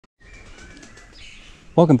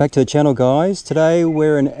Welcome back to the channel, guys. Today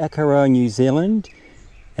we're in Akaroa, New Zealand,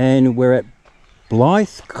 and we're at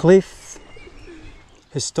Blythcliffe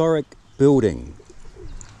Historic Building.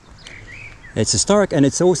 It's historic and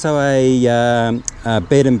it's also a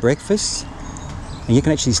bed and breakfast, and you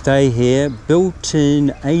can actually stay here, built in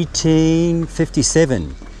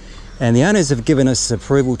 1857, and the owners have given us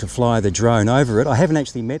approval to fly the drone over it. I haven't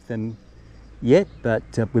actually met them yet, but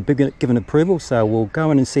we've been given approval, so we'll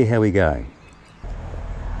go in and see how we go.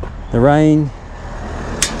 The rain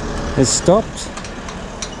has stopped,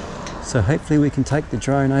 so hopefully we can take the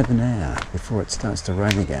drone over now before it starts to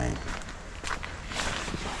rain again.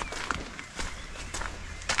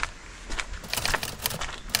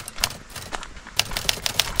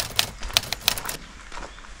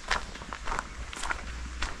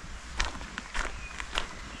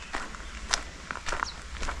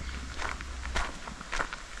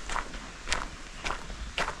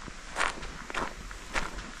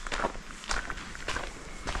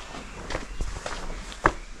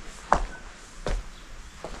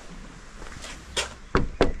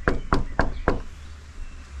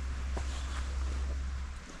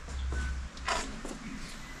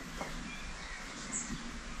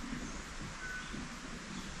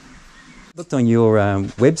 Looked on your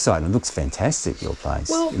website and it looks fantastic, your place.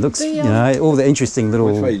 Well, it looks, you know, all the interesting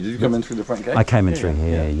little... Which way? Did you come in through the front gate? I came in through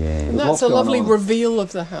here, yeah. And that's a lovely reveal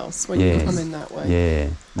of the house when you come in that way. Yeah,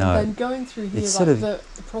 no. And then going through here, it's like sort of,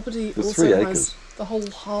 the property There's also 3 has acres. the whole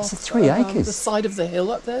half Is it 3 acres? the side of the hill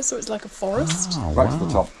up there, so it's like a forest. Oh, Right wow. to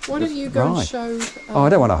the top. Why don't you go and show... Oh, I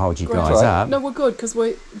don't want to hold you guys Right. up. No, we're good, because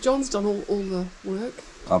John's done all the work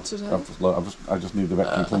today. I just need the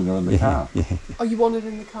vacuum cleaner in the car, Oh, you want it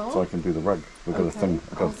in the car? so I can do the rug. We've got a thing.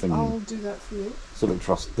 I've got a thing. I'll do that for you. Civic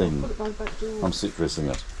Trust thing. Put it by the back door. I'm set dressing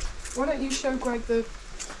it. Why don't you show Greg the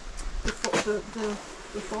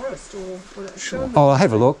forest or whatever? Sure. Oh, I'll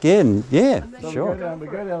have a look, yeah, So sure. we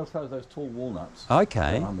go down as far as those tall walnuts.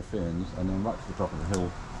 Okay. Behind the ferns, and then right to the top of the hill.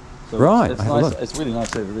 So Right, It's I'll have a nice. look. It's really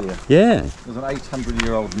nice over there. Yeah, There's an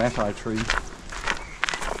 800-year-old matai tree.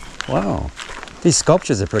 wow. These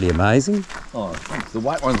sculptures are pretty amazing. Oh, thanks. The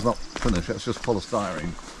white one's not finished. That's just polystyrene.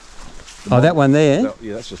 Oh, that one there?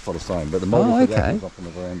 Yeah, that's just polystyrene. But the model for that okay. is up on the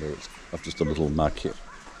veranda. It's of just a little maquette.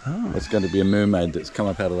 Oh, It's going to be a mermaid that's come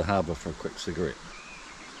up out of the harbour for a quick cigarette.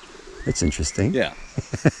 that's interesting. Yeah.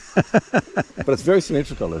 But it's very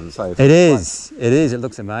symmetrical, as I say. It is. It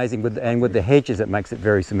looks amazing. And with the hedges, it makes it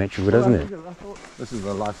very symmetrical, doesn't it? This is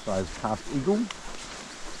a life-size cast eagle.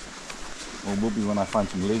 Or will be when I find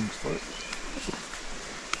some legs for it.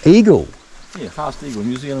 Eagle. Yeah, cast eagle.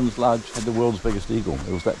 New Zealand's had the world's biggest eagle.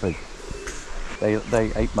 It was that big.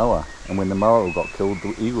 They ate moa, and when the moa got killed,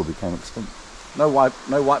 the eagle became extinct. No white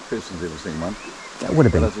person's ever seen one. That would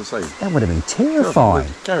have been. But as I say, That would have been terrifying.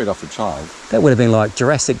 carried off a child. That would have been like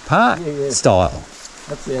Jurassic Park style.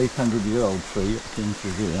 That's the 800-year-old tree that came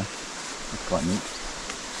through there. That's quite neat.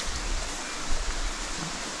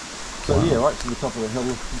 So yeah, right to the top of the hill.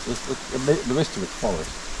 The rest of it's forest.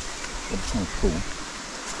 That's kind of cool.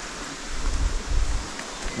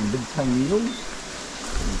 And big tame eagles.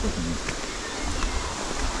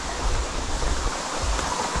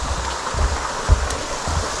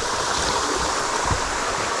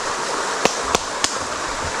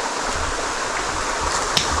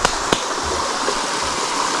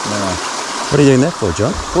 Now, What are you doing that for,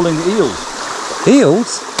 John? pulling the eels.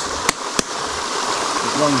 Eels?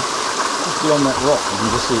 There's one just beyond that rock. You can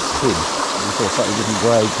just see its head. You can see a slightly different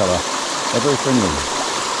grey colour. They're very friendly.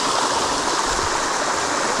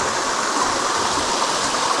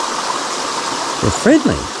 They're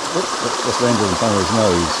friendly. That's landed in front of his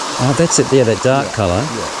nose. Oh, that's it there, that dark colour.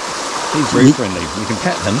 Yeah. He's very friendly. You can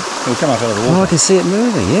pat him. He'll come up out of the water. Oh, I can see it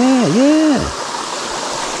moving. Yeah.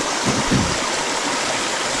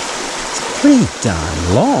 It's pretty darn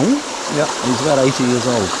long. Yeah, he's about 80 years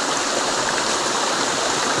old.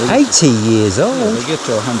 80 years Yeah, old. they get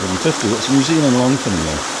to 150. It's New Zealand longfin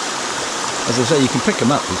though. As I say, you can pick him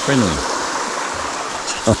up. He's friendly.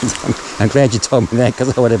 I'm glad you told me that,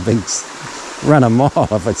 because I would have been run a mile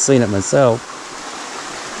if I'd seen it myself.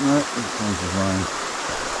 No, it's going to rain.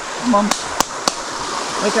 Come on.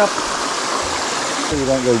 Wake up. So you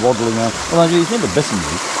don't go waddling out. Well, he's never bitten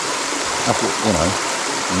me. After,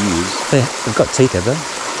 years. They've got teeth, have they?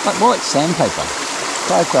 Like, more like sandpaper. It's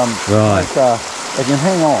like, Right. they can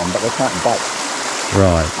hang on, but they can't bite.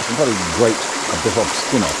 Right. I can probably grate a bit off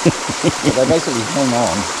skin off. But they basically hang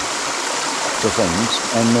on to things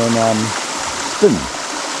and then spin.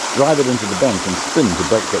 Drive it into the bank and spin to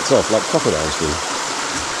break bits off like crocodiles do.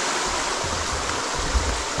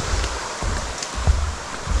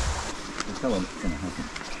 Tell them it's going to happen.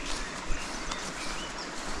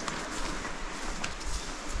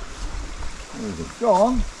 Where is it?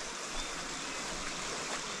 John?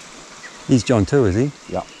 He's John too, is he?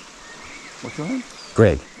 Yeah. What's your name?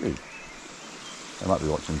 Greg. Greg. They might be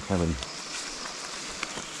watching telly.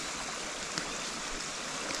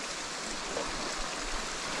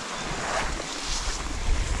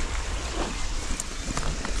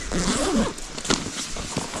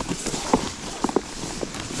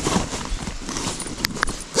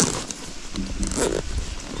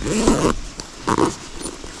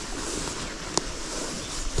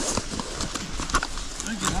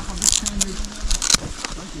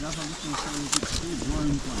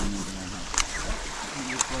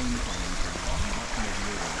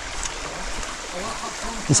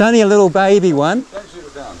 It's only a little baby one. Don't shoot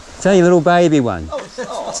it down. It's only a little baby one. Oh,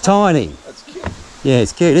 It's tiny. that's cute. Yeah,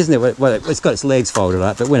 it's cute, isn't it? Well, it's got its legs folded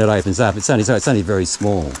up, but when it opens up, it's only very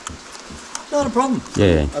small. Not a problem.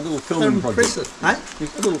 Yeah. A little filming project. Eh?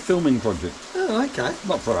 A little filming project. Oh, okay.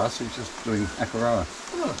 Not for us, it's just doing Akaroa.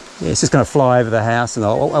 Yeah, it's just going to fly over the house, and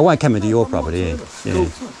I won't come into your property. Yeah. Yeah.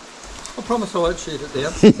 I promise I won't shoot it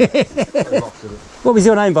down. What was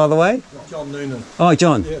your name, by the way? John Noonan. Oh,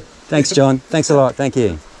 John. Yeah. Thanks, John. Thanks a lot. Thank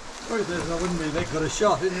you. Truth is, I wouldn't be that good a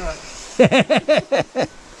shot, anyway.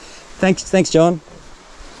 Thanks, John.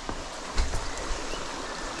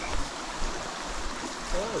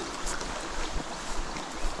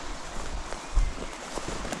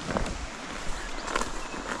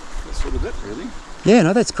 That's sort of it, really. Yeah,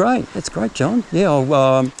 no, that's great. That's great, John. Yeah,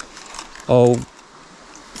 I'll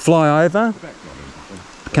fly over,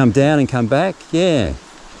 come down and come back. Yeah.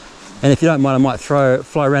 And if you don't mind, I might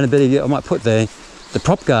fly around a bit. I might put the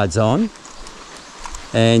prop guards on,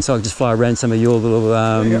 and so I can just fly around some of your little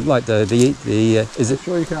like is it?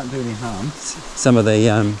 Sure, you can't do any harm. Some of the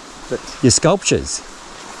your sculptures.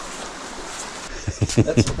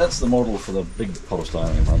 That's the model for the big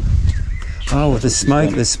polystyrene one. Oh, with the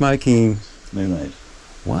smoking. Mermaid.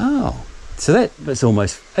 Wow. So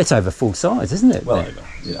it's over full size, isn't it? Well over,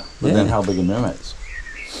 yeah. But Yeah. then how big a mermaid's?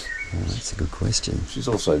 Oh, that's a good question. She's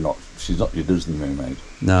not your Disney mermaid.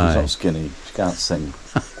 No. She's not skinny. She can't sing.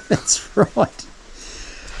 That's right.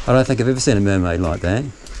 I don't think I've ever seen a mermaid like that.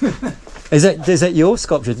 Is that your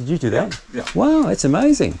sculpture? Did you do that? Yeah. Wow, that's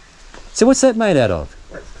amazing. So what's that made out of?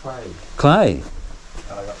 That's clay. Clay.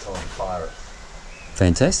 And I got someone to fire it.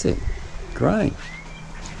 Fantastic. Great.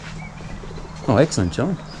 Oh, excellent,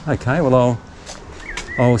 John. Okay, well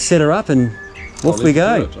I'll set her up and off we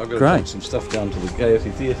go. I've got to Great. take some stuff down to the Gaiety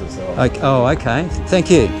Theatre. So Okay. Oh, okay. Thank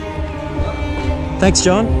you. Thanks,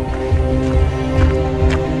 John.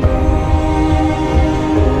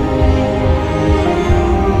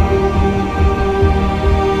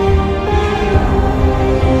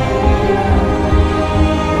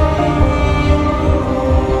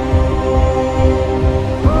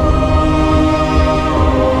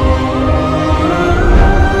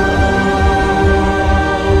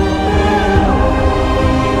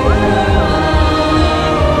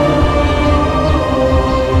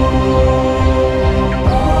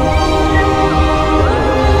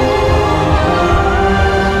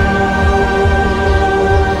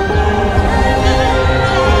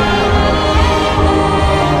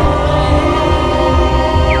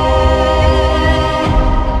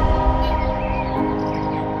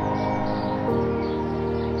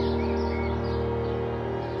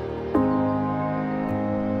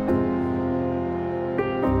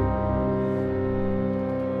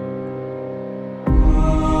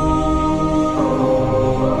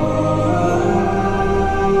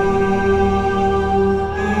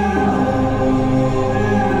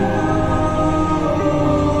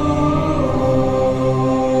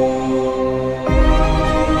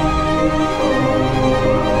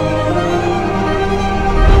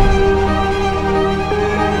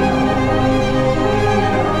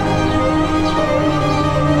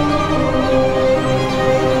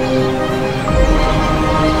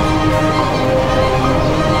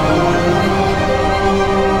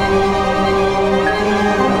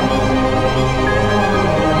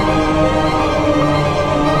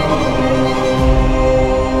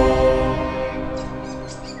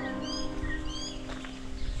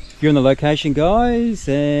 If you're on the location, guys,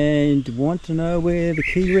 and want to know where the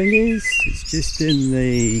key ring is, it's just in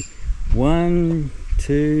the 1,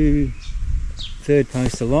 2, 3rd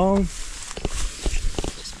post along,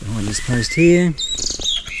 just behind this post here,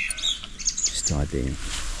 just tied there.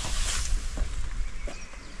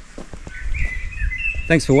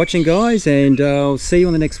 Thanks for watching, guys, and I'll see you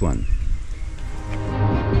on the next one.